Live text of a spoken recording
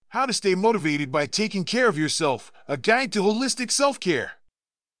How to stay motivated by taking care of yourself, a guide to holistic self-care.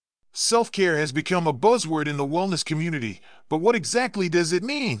 Self-care has become a buzzword in the wellness community, but what exactly does it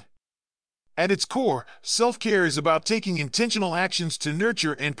mean? At its core, self-care is about taking intentional actions to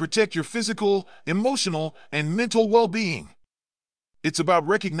nurture and protect your physical, emotional, and mental well-being. It's about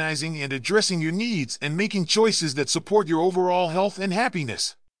recognizing and addressing your needs and making choices that support your overall health and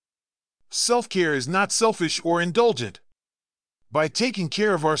happiness. Self-care is not selfish or indulgent. By taking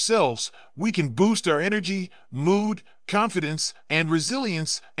care of ourselves, we can boost our energy, mood, confidence, and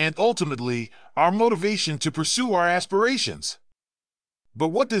resilience, and ultimately, our motivation to pursue our aspirations. But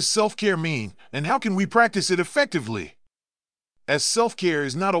what does self-care mean, and how can we practice it effectively? As self-care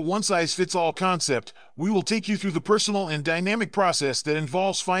is not a one-size-fits-all concept, we will take you through the personal and dynamic process that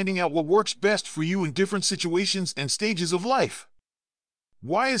involves finding out what works best for you in different situations and stages of life.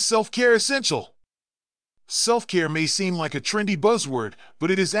 Why is self-care essential? Self-care may seem like a trendy buzzword, but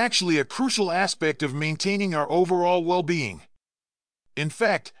it is actually a crucial aspect of maintaining our overall well-being. In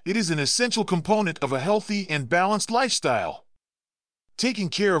fact, it is an essential component of a healthy and balanced lifestyle. Taking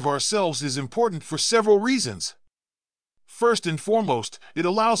care of ourselves is important for several reasons. First and foremost, it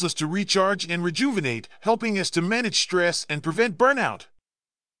allows us to recharge and rejuvenate, helping us to manage stress and prevent burnout.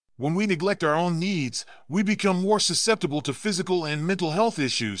 When we neglect our own needs, we become more susceptible to physical and mental health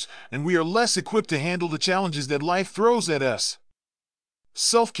issues, and we are less equipped to handle the challenges that life throws at us.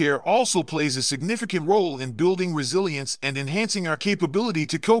 Self-care also plays a significant role in building resilience and enhancing our capability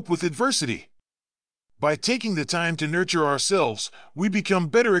to cope with adversity. By taking the time to nurture ourselves, we become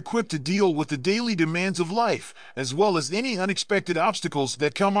better equipped to deal with the daily demands of life, as well as any unexpected obstacles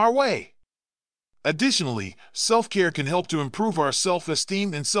that come our way. Additionally, self-care can help to improve our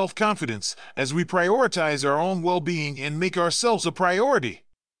self-esteem and self-confidence as we prioritize our own well-being and make ourselves a priority.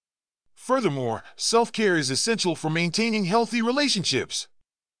 Furthermore, self-care is essential for maintaining healthy relationships.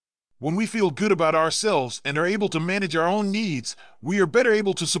 When we feel good about ourselves and are able to manage our own needs, we are better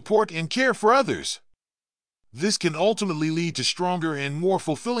able to support and care for others. This can ultimately lead to stronger and more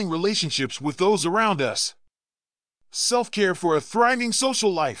fulfilling relationships with those around us. Self-care for a thriving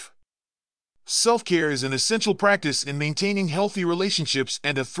social life. Self-care is an essential practice in maintaining healthy relationships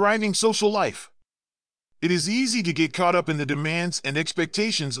and a thriving social life. It is easy to get caught up in the demands and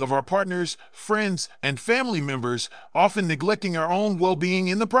expectations of our partners, friends, and family members, often neglecting our own well-being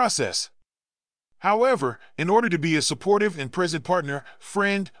in the process. However, in order to be a supportive and present partner,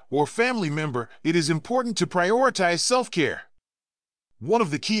 friend, or family member, it is important to prioritize self-care. One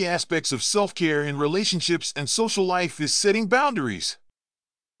of the key aspects of self-care in relationships and social life is setting boundaries.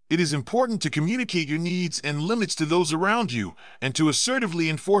 It is important to communicate your needs and limits to those around you, and to assertively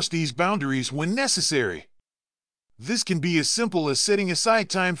enforce these boundaries when necessary. This can be as simple as setting aside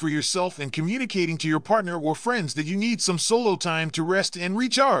time for yourself and communicating to your partner or friends that you need some solo time to rest and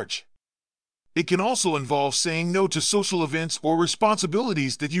recharge. It can also involve saying no to social events or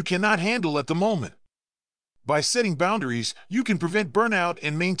responsibilities that you cannot handle at the moment. By setting boundaries, you can prevent burnout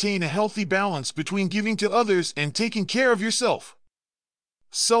and maintain a healthy balance between giving to others and taking care of yourself.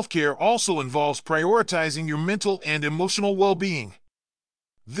 Self-care also involves prioritizing your mental and emotional well-being.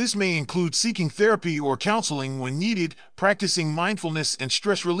 This may include seeking therapy or counseling when needed, practicing mindfulness and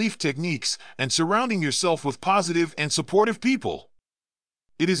stress relief techniques, and surrounding yourself with positive and supportive people.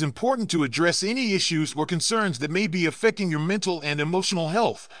 It is important to address any issues or concerns that may be affecting your mental and emotional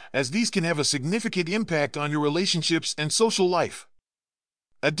health, as these can have a significant impact on your relationships and social life.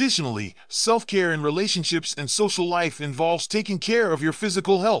 Additionally, self-care in relationships and social life involves taking care of your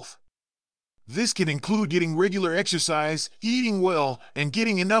physical health. This can include getting regular exercise, eating well, and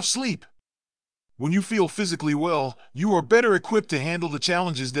getting enough sleep. When you feel physically well, you are better equipped to handle the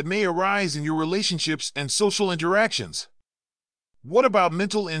challenges that may arise in your relationships and social interactions. What about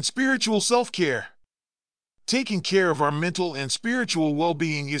mental and spiritual self-care? Taking care of our mental and spiritual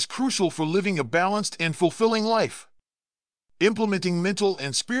well-being is crucial for living a balanced and fulfilling life. Implementing mental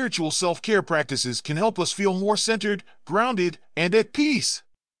and spiritual self-care practices can help us feel more centered, grounded, and at peace.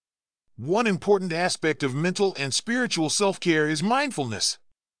 One important aspect of mental and spiritual self-care is mindfulness.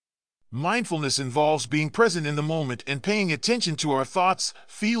 Mindfulness involves being present in the moment and paying attention to our thoughts,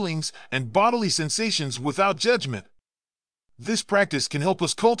 feelings, and bodily sensations without judgment. This practice can help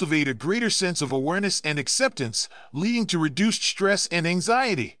us cultivate a greater sense of awareness and acceptance, leading to reduced stress and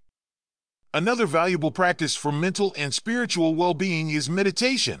anxiety. Another valuable practice for mental and spiritual well-being is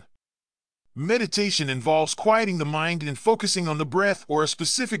meditation. Meditation involves quieting the mind and focusing on the breath or a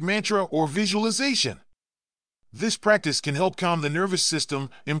specific mantra or visualization. This practice can help calm the nervous system,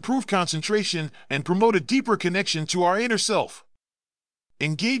 improve concentration, and promote a deeper connection to our inner self.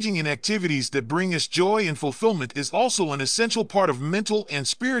 Engaging in activities that bring us joy and fulfillment is also an essential part of mental and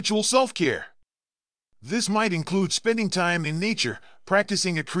spiritual self-care. This might include spending time in nature,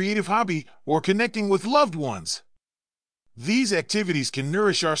 practicing a creative hobby, or connecting with loved ones. These activities can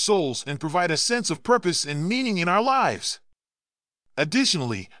nourish our souls and provide a sense of purpose and meaning in our lives.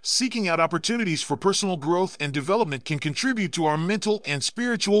 Additionally, seeking out opportunities for personal growth and development can contribute to our mental and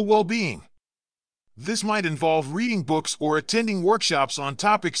spiritual well-being. This might involve reading books or attending workshops on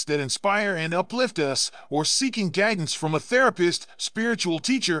topics that inspire and uplift us, or seeking guidance from a therapist, spiritual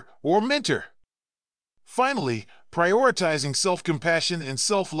teacher, or mentor. Finally, prioritizing self-compassion and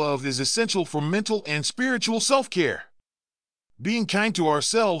self-love is essential for mental and spiritual self-care. Being kind to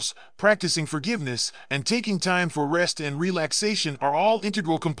ourselves, practicing forgiveness, and taking time for rest and relaxation are all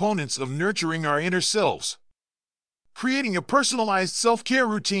integral components of nurturing our inner selves. Creating a personalized self-care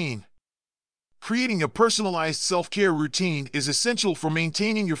routine. Creating a personalized self-care routine is essential for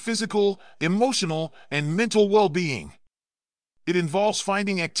maintaining your physical, emotional, and mental well-being. It involves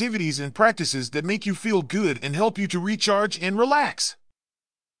finding activities and practices that make you feel good and help you to recharge and relax.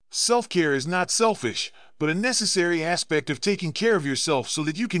 Self-care is not selfish, but a necessary aspect of taking care of yourself so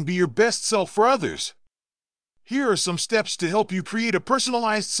that you can be your best self for others. Here are some steps to help you create a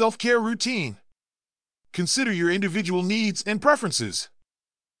personalized self-care routine. Consider your individual needs and preferences.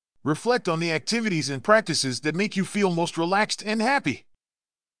 Reflect on the activities and practices that make you feel most relaxed and happy.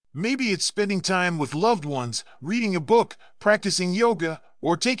 Maybe it's spending time with loved ones, reading a book, practicing yoga,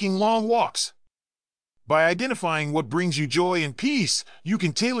 or taking long walks. By identifying what brings you joy and peace, you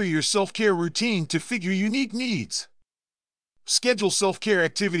can tailor your self-care routine to fit your unique needs. Schedule self-care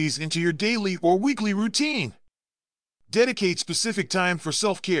activities into your daily or weekly routine. Dedicate specific time for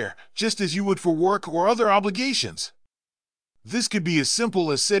self-care, just as you would for work or other obligations. This could be as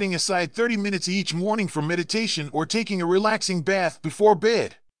simple as setting aside 30 minutes each morning for meditation or taking a relaxing bath before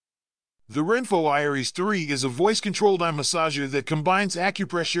bed. The Renpho Iris 3 is a voice-controlled eye massager that combines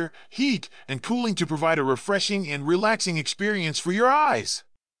acupressure, heat, and cooling to provide a refreshing and relaxing experience for your eyes.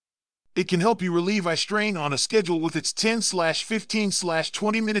 It can help you relieve eye strain on a schedule with its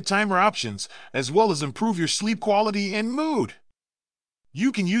 10/15/20-minute timer options, as well as improve your sleep quality and mood.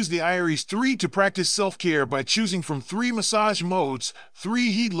 You can use the Iris 3 to practice self-care by choosing from 3 massage modes,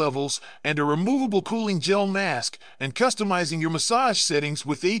 3 heat levels, and a removable cooling gel mask, and customizing your massage settings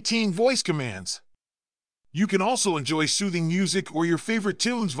with 18 voice commands. You can also enjoy soothing music or your favorite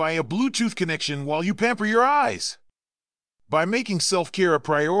tunes via Bluetooth connection while you pamper your eyes. By making self-care a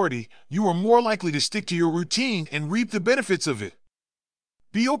priority, you are more likely to stick to your routine and reap the benefits of it.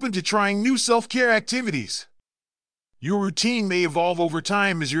 Be open to trying new self-care activities. Your routine may evolve over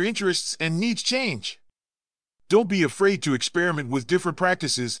time as your interests and needs change. Don't be afraid to experiment with different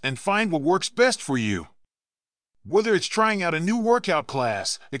practices and find what works best for you. Whether it's trying out a new workout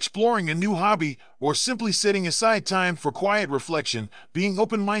class, exploring a new hobby, or simply setting aside time for quiet reflection, being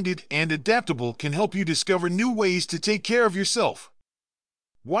open-minded and adaptable can help you discover new ways to take care of yourself.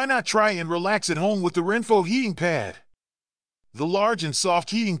 Why not try and relax at home with the Renpho heating pad? The large and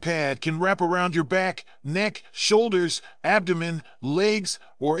soft heating pad can wrap around your back, neck, shoulders, abdomen, legs,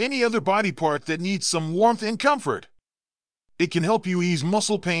 or any other body part that needs some warmth and comfort. It can help you ease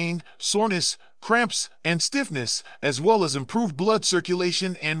muscle pain, soreness, cramps, and stiffness, as well as improve blood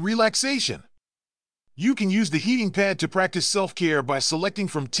circulation and relaxation. You can use the heating pad to practice self-care by selecting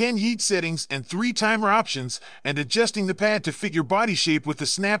from 10 heat settings and 3 timer options and adjusting the pad to fit your body shape with the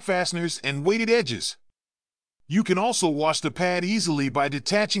snap fasteners and weighted edges. You can also wash the pad easily by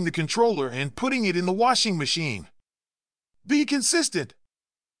detaching the controller and putting it in the washing machine. Be consistent.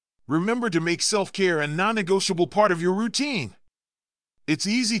 Remember to make self-care a non-negotiable part of your routine. It's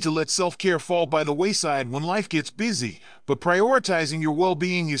easy to let self-care fall by the wayside when life gets busy, but prioritizing your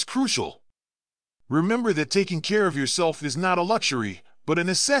well-being is crucial. Remember that taking care of yourself is not a luxury, but a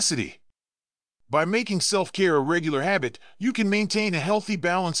necessity. By making self-care a regular habit, you can maintain a healthy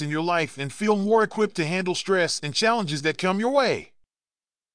balance in your life and feel more equipped to handle stress and challenges that come your way.